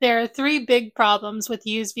There are three big problems with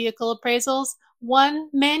used vehicle appraisals. 1.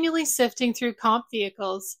 Manually sifting through comp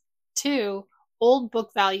vehicles. 2. Old book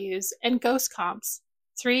values and ghost comps.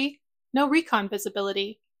 3. No recon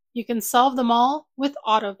visibility. You can solve them all with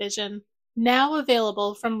AutoVision, now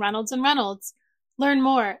available from Reynolds and Reynolds. Learn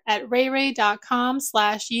more at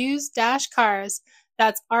rayray.com/use-cars.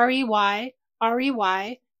 That's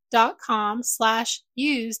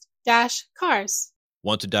REYREY.com/used-cars.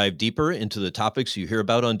 Want to dive deeper into the topics you hear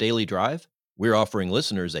about on Daily Drive? We're offering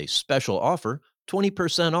listeners a special offer,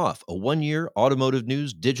 20% off a 1-year Automotive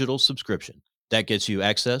News digital subscription. That gets you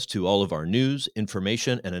access to all of our news,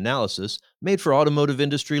 information, and analysis made for automotive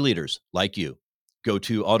industry leaders like you. Go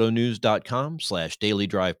to autonews.com/Daily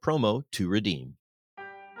Drive promo to redeem.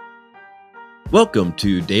 Welcome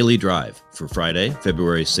to Daily Drive for Friday,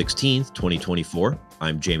 February 16th, 2024.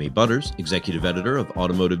 I'm Jamie Butters, Executive Editor of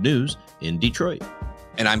Automotive News in Detroit.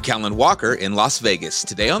 And I'm Callan Walker in Las Vegas.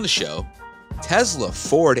 Today on the show, Tesla,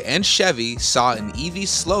 Ford, and Chevy saw an EV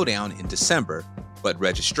slowdown in December, but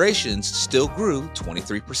registrations still grew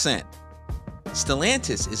 23%.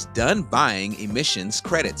 Stellantis is done buying emissions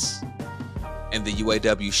credits. And the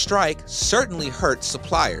UAW strike certainly hurt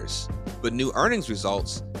suppliers, but new earnings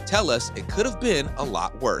results tell us it could have been a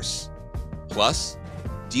lot worse. Plus,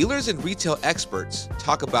 dealers and retail experts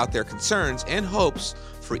talk about their concerns and hopes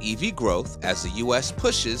for EV growth as the U.S.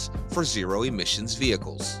 pushes for zero-emissions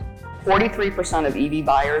vehicles. 43% of EV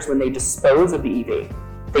buyers, when they dispose of the EV,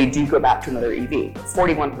 they do go back to another EV.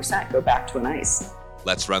 41% go back to an ICE.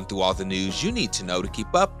 Let's run through all the news you need to know to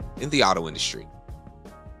keep up in the auto industry.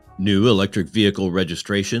 New electric vehicle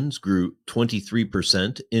registrations grew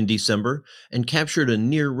 23% in December and captured a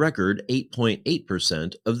near record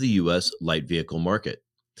 8.8% of the U.S. light vehicle market.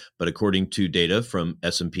 But according to data from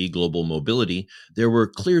S&P Global Mobility, there were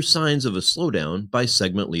clear signs of a slowdown by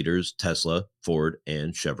segment leaders Tesla, Ford,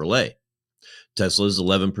 and Chevrolet. Tesla's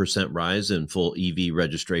 11% rise in full EV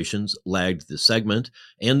registrations lagged the segment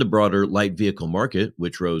and the broader light vehicle market,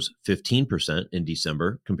 which rose 15% in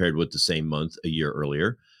December compared with the same month a year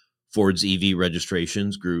earlier. Ford's EV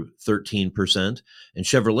registrations grew 13%, and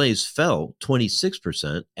Chevrolet's fell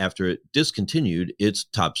 26% after it discontinued its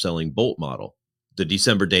top-selling Bolt model. The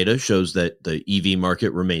December data shows that the EV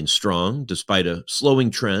market remains strong despite a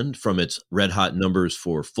slowing trend from its red-hot numbers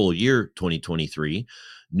for full year 2023.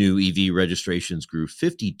 New EV registrations grew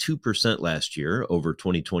 52% last year over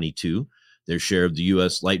 2022. Their share of the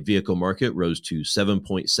U.S. light vehicle market rose to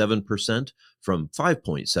 7.7% from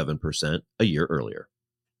 5.7% a year earlier.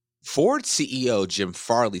 Ford CEO Jim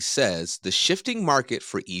Farley says the shifting market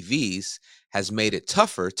for EVs has made it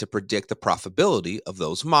tougher to predict the profitability of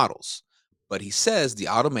those models. But he says the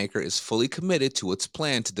automaker is fully committed to its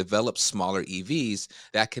plan to develop smaller EVs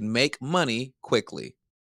that can make money quickly.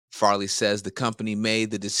 Farley says the company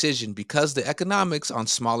made the decision because the economics on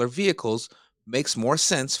smaller vehicles makes more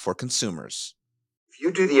sense for consumers. If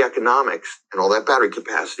you do the economics and all that battery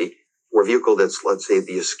capacity for a vehicle that's, let's say,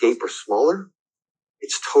 the Escape or smaller,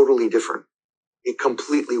 it's totally different. It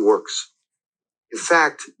completely works. In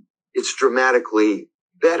fact, it's dramatically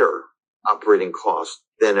better operating cost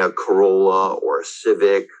than a Corolla or a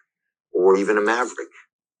Civic or even a Maverick.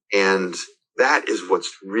 And that is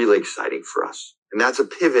what's really exciting for us. And that's a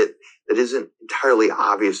pivot that isn't entirely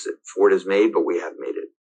obvious that Ford has made, but we have made it.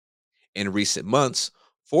 In recent months,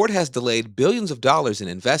 Ford has delayed billions of dollars in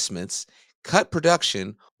investments, cut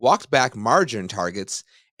production, walked back margin targets,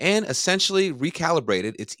 and essentially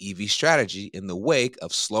recalibrated its EV strategy in the wake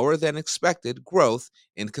of slower than expected growth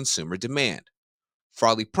in consumer demand.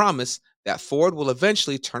 Farley promised that Ford will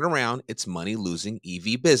eventually turn around its money-losing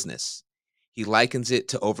EV business. He likens it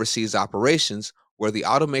to overseas operations where the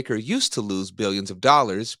automaker used to lose billions of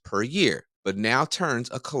dollars per year, but now turns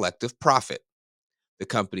a collective profit. The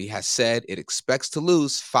company has said it expects to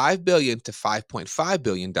lose $5 billion to $5.5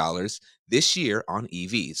 billion this year on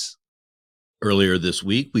EVs. Earlier this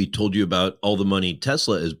week, we told you about all the money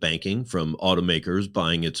Tesla is banking from automakers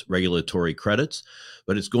buying its regulatory credits,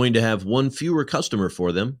 but it's going to have one fewer customer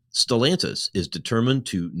for them. Stellantis is determined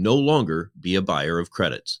to no longer be a buyer of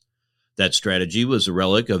credits. That strategy was a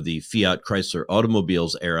relic of the Fiat Chrysler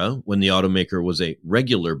automobiles era when the automaker was a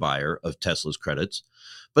regular buyer of Tesla's credits.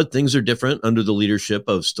 But things are different under the leadership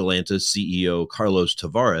of Stellantis CEO Carlos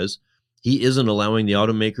Tavares. He isn't allowing the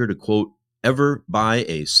automaker to, quote, ever buy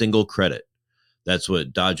a single credit. That's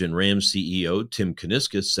what Dodge and Ram CEO Tim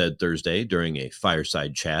Kuniskis said Thursday during a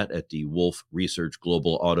fireside chat at the Wolfe Research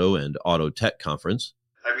Global Auto and Auto Tech Conference.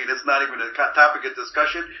 I mean, it's not even a topic of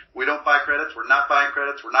discussion. We don't buy credits. We're not buying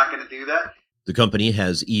credits. We're not going to do that. The company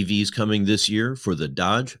has EVs coming this year for the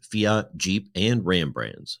Dodge, Fiat, Jeep, and Ram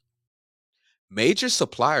brands. Major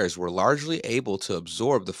suppliers were largely able to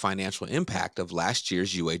absorb the financial impact of last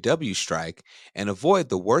year's UAW strike and avoid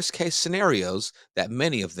the worst case scenarios that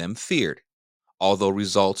many of them feared. Although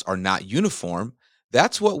results are not uniform,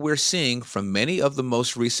 that's what we're seeing from many of the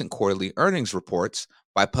most recent quarterly earnings reports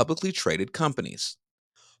by publicly traded companies.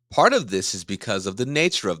 Part of this is because of the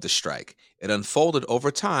nature of the strike. It unfolded over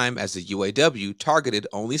time as the UAW targeted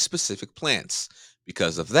only specific plants.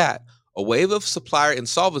 Because of that, a wave of supplier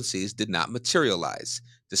insolvencies did not materialize,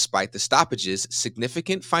 despite the stoppage's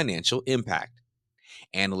significant financial impact.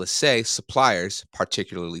 Analysts say suppliers,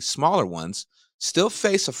 particularly smaller ones, still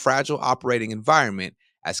face a fragile operating environment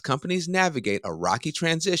as companies navigate a rocky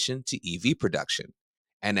transition to EV production,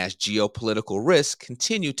 and as geopolitical risks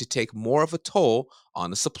continue to take more of a toll on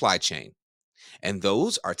the supply chain. And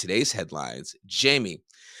those are today's headlines. Jamie,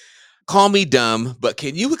 call me dumb, but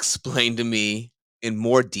can you explain to me in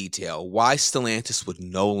more detail why Stellantis would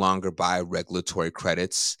no longer buy regulatory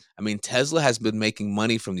credits? I mean, Tesla has been making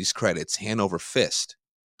money from these credits hand over fist.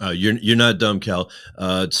 You're not dumb, Cal.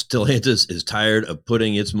 Stellantis is tired of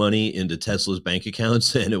putting its money into Tesla's bank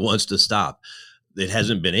accounts, and it wants to stop. It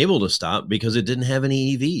hasn't been able to stop because it didn't have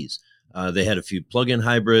any EVs. They had a few plug-in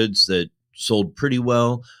hybrids that sold pretty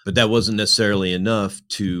well, but that wasn't necessarily enough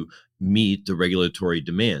to meet the regulatory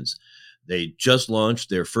demands. They just launched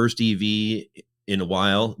their first EV in a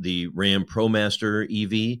while, the Ram ProMaster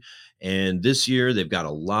EV. And this year, they've got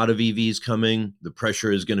a lot of EVs coming. The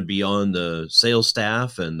pressure is going to be on the sales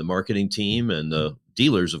staff and the marketing team and the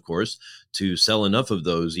dealers, of course, to sell enough of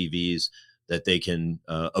those EVs that they can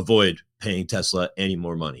avoid paying Tesla any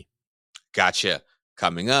more money. Gotcha.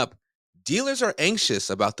 Coming up, dealers are anxious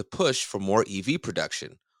about the push for more EV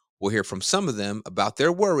production. We'll hear from some of them about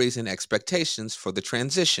their worries and expectations for the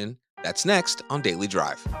transition. That's next on Daily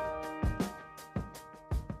Drive.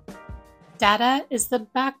 Data is the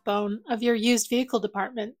backbone of your used vehicle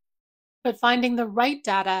department, but finding the right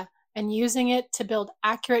data and using it to build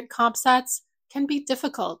accurate comp sets can be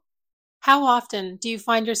difficult. How often do you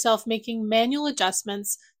find yourself making manual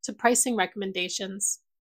adjustments to pricing recommendations?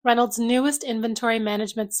 Reynolds' newest inventory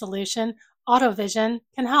management solution, AutoVision,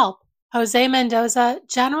 can help. Jose Mendoza,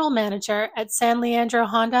 General Manager at San Leandro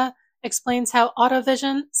Honda, explains how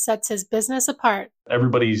AutoVision sets his business apart.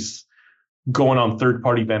 Everybody's going on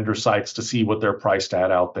third-party vendor sites to see what they're priced at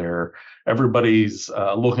out there. Everybody's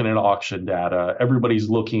looking at auction data. Everybody's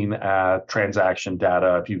looking at transaction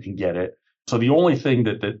data if you can get it. So the only thing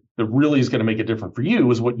that really is going to make it different for you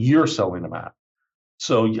is what you're selling them at.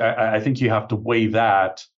 So I think you have to weigh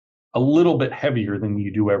that a little bit heavier than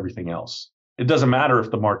you do everything else. It doesn't matter if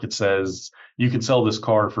the market says you can sell this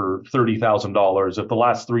car for $30,000 if the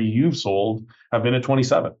last three you've sold have been at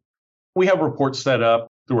 27. We have reports set up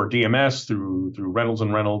through our DMS, through Reynolds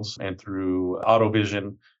and Reynolds, and through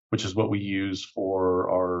AutoVision, which is what we use for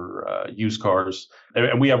our used cars.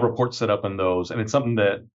 And we have reports set up in those. And it's something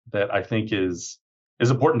that I think is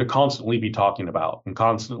important to constantly be talking about and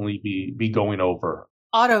constantly be going over.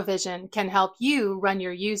 AutoVision can help you run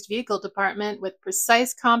your used vehicle department with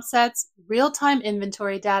precise comp sets, real-time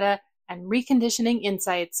inventory data, and reconditioning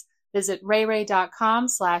insights. Visit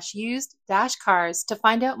rayray.com/used-cars to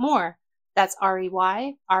find out more. That's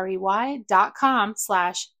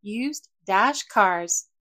rey.com/used-cars.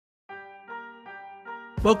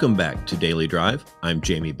 Welcome back to Daily Drive. I'm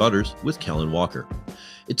Jamie Butters with Kellen Walker.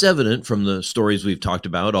 It's evident from the stories we've talked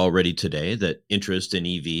about already today that interest in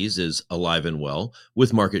EVs is alive and well,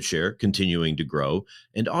 with market share continuing to grow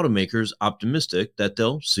and automakers optimistic that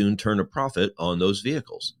they'll soon turn a profit on those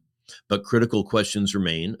vehicles. But critical questions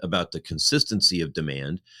remain about the consistency of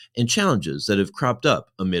demand and challenges that have cropped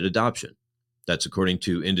up amid adoption. That's according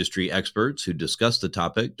to industry experts who discussed the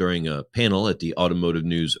topic during a panel at the Automotive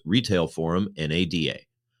News Retail Forum, NADA.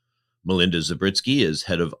 Melinda Zabritsky is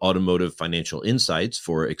head of Automotive Financial Insights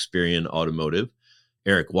for Experian Automotive.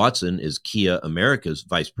 Eric Watson is Kia America's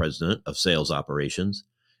Vice President of Sales Operations.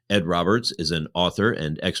 Ed Roberts is an author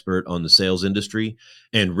and expert on the sales industry.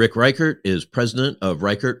 And Rick Reichert is president of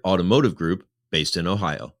Reichert Automotive Group, based in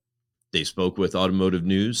Ohio. They spoke with Automotive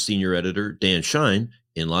News senior editor Dan Shine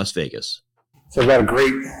in Las Vegas. So we've got a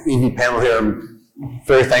great EV panel here. I'm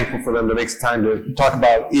very thankful for them to make some time to talk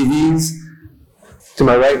about EVs. To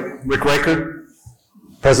my right, Rick Reichert,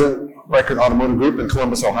 President, Reichert Automotive Group in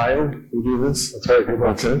Columbus, Ohio. We do this. That's right.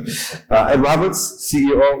 Okay. Ed Roberts,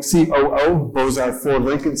 COO, Bozar Ford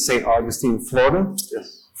Lincoln, St. Augustine, Florida.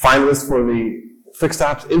 Yes. Finalist for the Fixed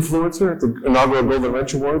Ops Influencer at the inaugural Golden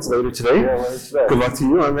Wrench Awards later today. Yeah, later today. Good luck to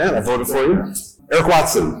you on that. I voted for you. Eric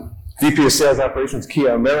Watson, VP of Sales Operations,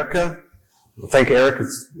 Kia America. Thank Eric.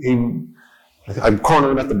 He I'm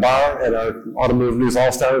cornering at the bar at our Automotive News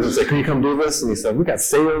All-Stars and say, can you come do this? And he said, we got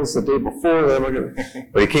sales the day before.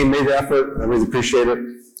 But he came, made the effort, and I really appreciate it.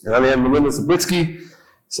 And then we had Melinda Zablitsky,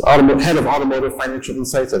 head of Automotive Financial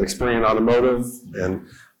Insights at Experian Automotive, and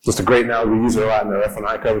just a great now. We use her a lot in our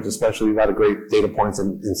F&I coverage, especially. A lot of great data points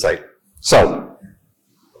and insight. So,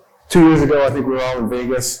 2 years ago, I think we were all in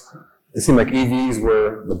Vegas. It seemed like EVs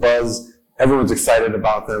were the buzz. Everyone's excited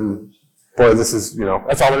about them. Boy, this is,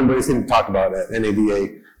 that's all everybody seemed to talk about at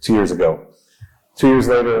NADA 2 years ago. 2 years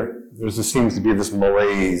later, there just seems to be this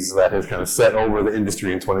malaise that has kind of set over the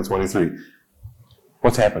industry in 2023.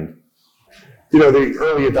 What's happened? The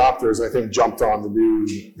early adopters, I think, jumped on the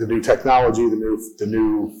new technology, the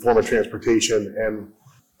new form of transportation, and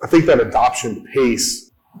I think that adoption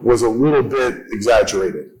pace was a little bit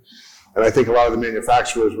exaggerated. And I think a lot of the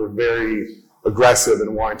manufacturers were very aggressive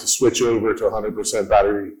in wanting to switch over to 100%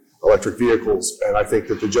 battery electric vehicles. And I think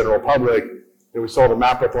that the general public, we saw the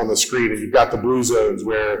map up on the screen, and you've got the blue zones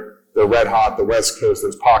where they're red hot, the West Coast,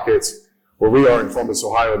 those pockets where we are in Columbus,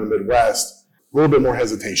 Ohio, in the Midwest, a little bit more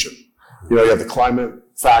hesitation. You have the climate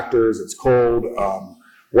factors, it's cold,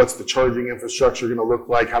 what's the charging infrastructure going to look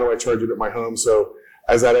like, how do I charge it at my home? So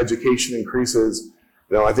as that education increases,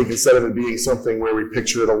 I think instead of it being something where we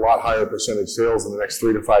picture it a lot higher percentage sales in the next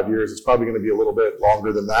 3 to 5 years, it's probably going to be a little bit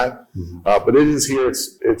longer than that. But it is here,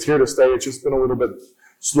 it's here to stay. It's just been a little bit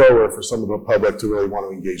slower for some of the public to really want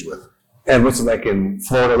to engage with. And what's it like in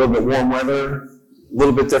Florida? A little bit warm weather, a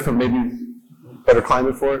little bit different, maybe better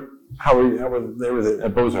climate for it? How were they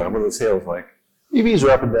at Bozer? What were the sales like? EVs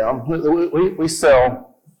are up and down. We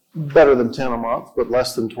sell better than 10 a month, but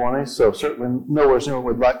less than 20, so certainly nowhere near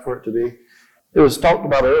what we'd like for it to be. It was talked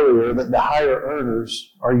about earlier that the higher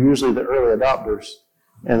earners are usually the early adopters.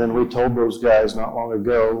 And then we told those guys not long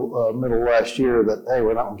ago, middle of last year, that, hey,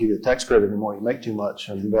 we're not going to give you a tax credit anymore. You make too much.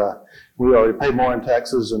 And we already pay more in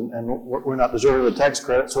taxes, and we're not deserving of the tax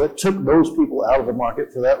credit. So it took those people out of the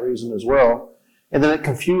market for that reason as well. And then it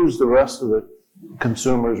confused the rest of the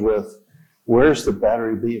consumers with, where's the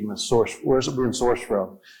battery being sourced? Where's it being sourced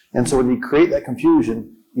from? And so when you create that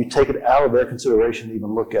confusion, you take it out of their consideration to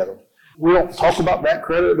even look at them. We don't talk about that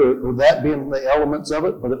credit or that being the elements of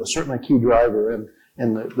it, but it was certainly a key driver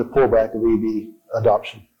in the pullback of EV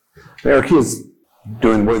adoption. Eric is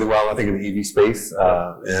doing really well, I think, in the EV space,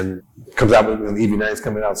 and comes out with the EV9 is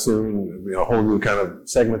coming out soon. A whole new kind of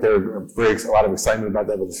segment there. A lot of excitement about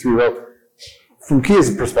that with the 3-row. From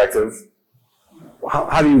Kia's perspective,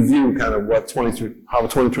 how do you view kind of how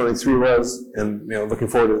 2023 was, and looking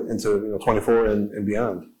forward into 24 and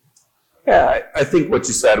beyond? Yeah, I think what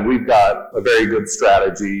you said, we've got a very good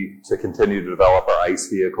strategy to continue to develop our ICE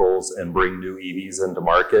vehicles and bring new EVs into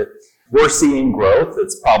market. We're seeing growth.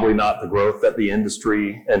 It's probably not the growth that the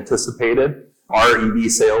industry anticipated. Our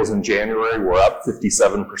EV sales in January were up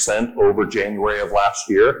 57% over January of last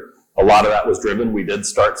year. A lot of that was driven. We did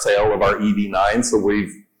start sale of our EV9, so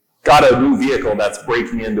we've got a new vehicle that's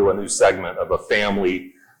breaking into a new segment of a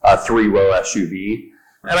family 3-row SUV.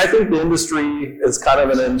 And I think the industry is kind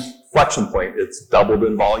of an inflection point. It's doubled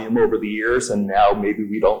in volume over the years, and now maybe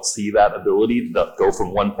we don't see that ability to go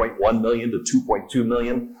from 1.1 million to 2.2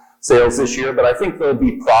 million sales this year. But I think there'll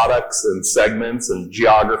be products and segments and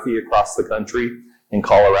geography across the country. In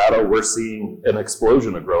Colorado, we're seeing an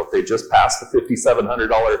explosion of growth. They just passed the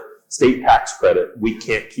 $5,700 state tax credit. We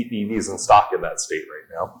can't keep EVs in stock in that state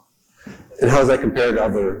right now. And how does that compare to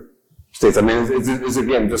other states? I mean, is it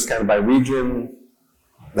again just kind of by region?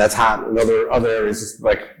 That's hot in other areas,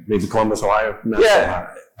 like maybe Columbus, Ohio? Yeah,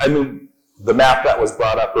 I mean, the map that was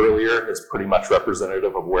brought up earlier is pretty much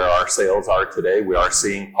representative of where our sales are today. We are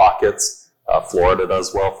seeing pockets. Florida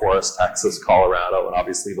does well for us, Texas, Colorado, and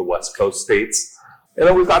obviously the West Coast states. And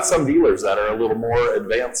then we've got some dealers that are a little more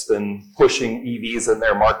advanced in pushing EVs in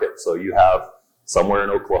their market. So you have somewhere in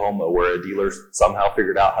Oklahoma where a dealer somehow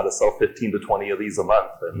figured out how to sell 15 to 20 of these a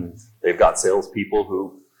month. And they've got salespeople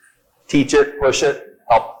who teach it, push it,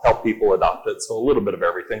 help people adopt it. So a little bit of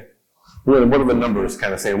everything. What are the numbers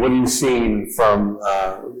kind of saying? What are you seeing from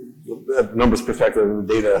a numbers perspective and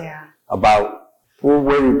the data about where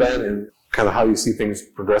we've been and kind of how you see things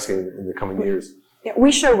progressing in the coming years? Yeah,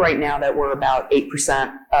 we show right now that we're about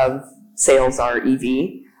 8% of sales are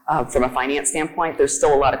EV. From a finance standpoint, there's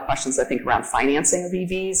still a lot of questions, I think, around financing of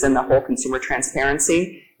EVs and the whole consumer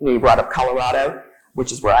transparency. You brought up Colorado,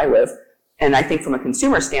 which is where I live. And I think from a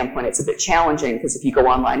consumer standpoint, it's a bit challenging because if you go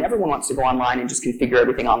online, everyone wants to go online and just configure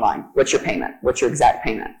everything online. What's your payment? What's your exact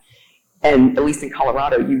payment? And at least in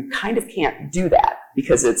Colorado, you kind of can't do that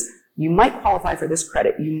because you might qualify for this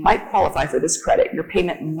credit. You might qualify for this credit. Your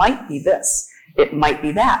payment might be this. It might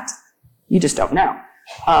be that. You just don't know.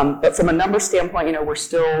 But from a number standpoint,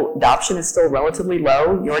 adoption is still relatively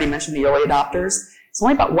low. You already mentioned the early adopters. It's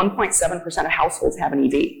only about 1.7% of households have an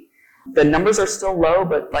EV. The numbers are still low,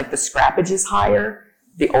 but like the scrappage is higher.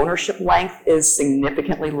 The ownership length is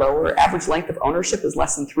significantly lower. Average length of ownership is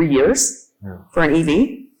less than 3 years for an EV.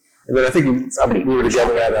 And then I think we were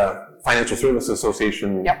together at a Financial Services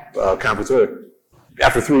Association conference.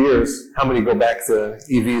 After 3 years, how many go back to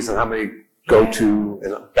EVs and how many go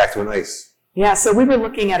back to an ICE? Yeah, so we were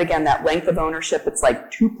looking at, again, that length of ownership. It's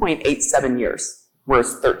like 2.87 years,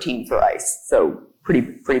 whereas 13 for ICE. So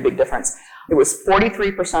pretty big difference. It was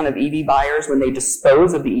 43% of EV buyers, when they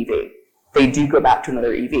dispose of the EV, they do go back to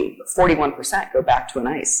another EV. But 41% go back to an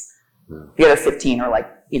ICE. The other 15 are like,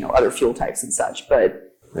 other fuel types and such.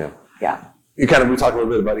 But yeah. We talked a little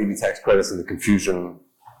bit about EV tax credits and the confusion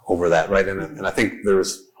over that, right? And I think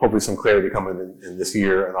there's hopefully some clarity coming in this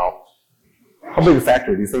year. And how big a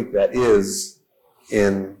factor do you think that is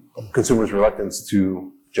in consumers' reluctance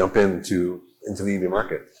to jump into the EV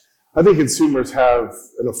market? I think consumers have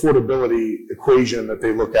an affordability equation that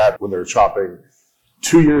they look at when they're shopping.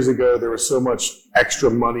 2 years ago, there was so much extra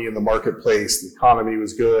money in the marketplace. The economy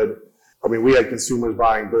was good. I mean, we had consumers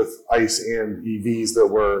buying both ICE and EVs that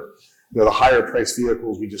were, the higher priced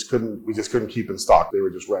vehicles we just couldn't keep in stock. They were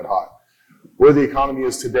just red hot. Where the economy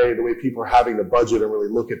is today, the way people are having to budget and really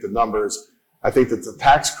look at the numbers, I think that the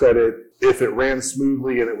tax credit, if it ran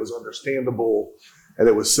smoothly and it was understandable and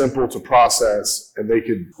it was simple to process and they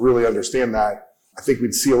could really understand that, I think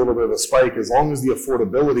we'd see a little bit of a spike as long as the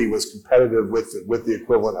affordability was competitive with the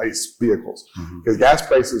equivalent ICE vehicles. Because gas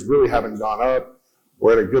prices really haven't gone up.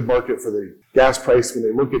 We're in a good market for the gas price. When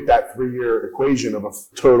they look at that 3-year equation of a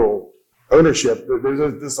total ownership,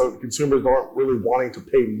 consumers aren't really wanting to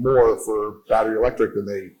pay more for battery electric than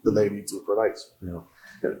they need to for an ICE.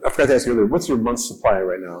 I forgot to ask you earlier, what's your month's supply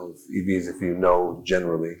right now of EVs, if you know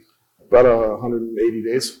generally? About 180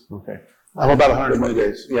 days. Okay. I'm about 120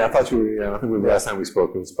 days. Yeah, I thought you were, I think last time we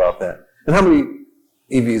spoke, it was about that. And how many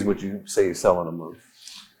EVs would you say you sell in a month?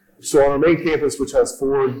 So on our main campus, which has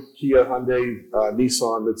Ford, Kia, Hyundai,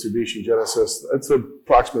 Nissan, Mitsubishi, Genesis, it's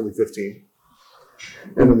approximately 15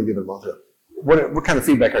 in any given month. What kind of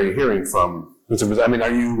feedback are you hearing from consumers? I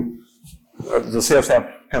mean, does the sales staff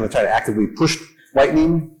kind of try to actively push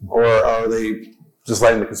Lightning, or are they just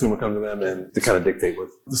letting the consumer come to them and to kind of dictate what?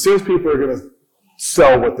 The salespeople are going to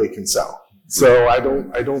sell what they can sell. So I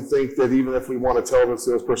don't think that even if we want to tell the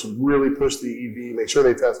salesperson, really push the EV, make sure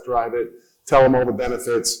they test drive it, tell them all the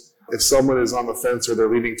benefits. If someone is on the fence or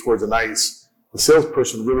they're leaning towards an ICE, the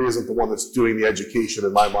salesperson really isn't the one that's doing the education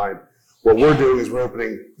in my mind. What we're doing is we're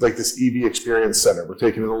opening like this EV experience center. We're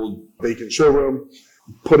taking an old vacant showroom,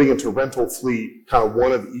 putting into rental fleet kind of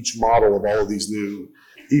one of each model of all of these new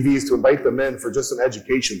EVs to invite them in for just an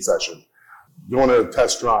education session. You want to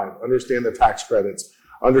test drive, understand the tax credits,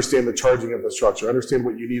 understand the charging infrastructure, understand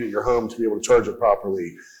what you need at your home to be able to charge it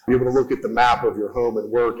properly, be able to look at the map of your home and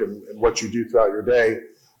work and what you do throughout your day.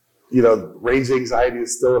 Range anxiety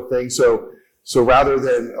is still a thing. So rather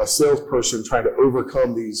than a salesperson trying to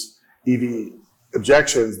overcome these EV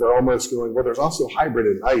objections, they're almost going, well, there's also hybrid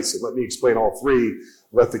and ICE, and let me explain all three,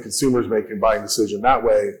 let the consumers make a buying decision that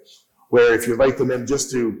way, where if you invite them in just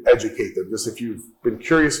to educate them, just if you've been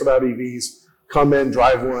curious about EVs, come in,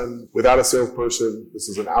 drive one without a salesperson. This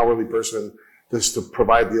is an hourly person just to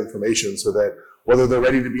provide the information so that whether they're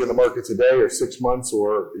ready to be in the market today or 6 months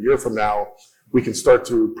or a year from now, we can start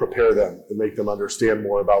to prepare them and make them understand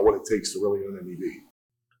more about what it takes to really own an EV.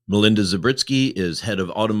 Melinda Zabritsky is head of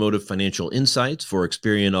Automotive Financial Insights for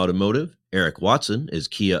Experian Automotive. Eric Watson is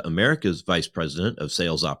Kia America's Vice President of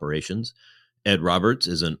Sales Operations. Ed Roberts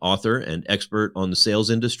is an author and expert on the sales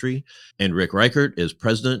industry. And Rick Reichert is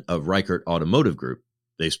president of Reichert Automotive Group.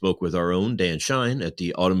 They spoke with our own Dan Shine at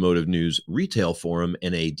the Automotive News Retail Forum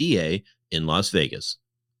NADA in Las Vegas.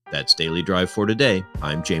 That's Daily Drive for today.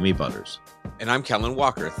 I'm Jamie Butters. And I'm Kellen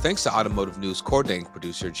Walker. Thanks to Automotive News coordinating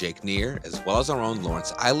producer Jake Neer, as well as our own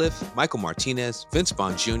Lawrence Iliff, Michael Martinez, Vince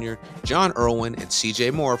Vaughn Jr., John Irwin, and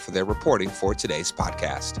CJ Moore for their reporting for today's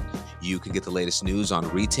podcast. You can get the latest news on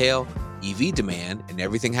retail, EV demand, and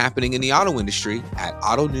everything happening in the auto industry at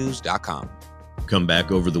autonews.com. Come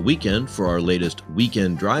back over the weekend for our latest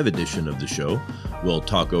Weekend Drive edition of the show. We'll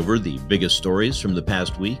talk over the biggest stories from the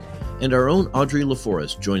past week, and our own Audrey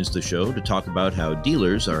LaForest joins the show to talk about how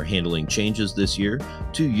dealers are handling changes this year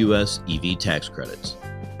to U.S. EV tax credits.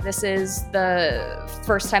 This is the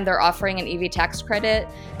first time they're offering an EV tax credit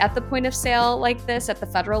at the point of sale like this at the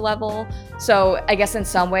federal level. So I guess in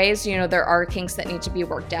some ways, there are kinks that need to be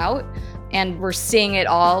worked out, and we're seeing it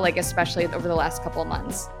all, especially over the last couple of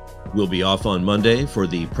months. We'll be off on Monday for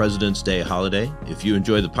the President's Day holiday. If you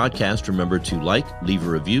enjoy the podcast, remember to like, leave a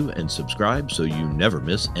review, and subscribe so you never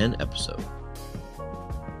miss an episode.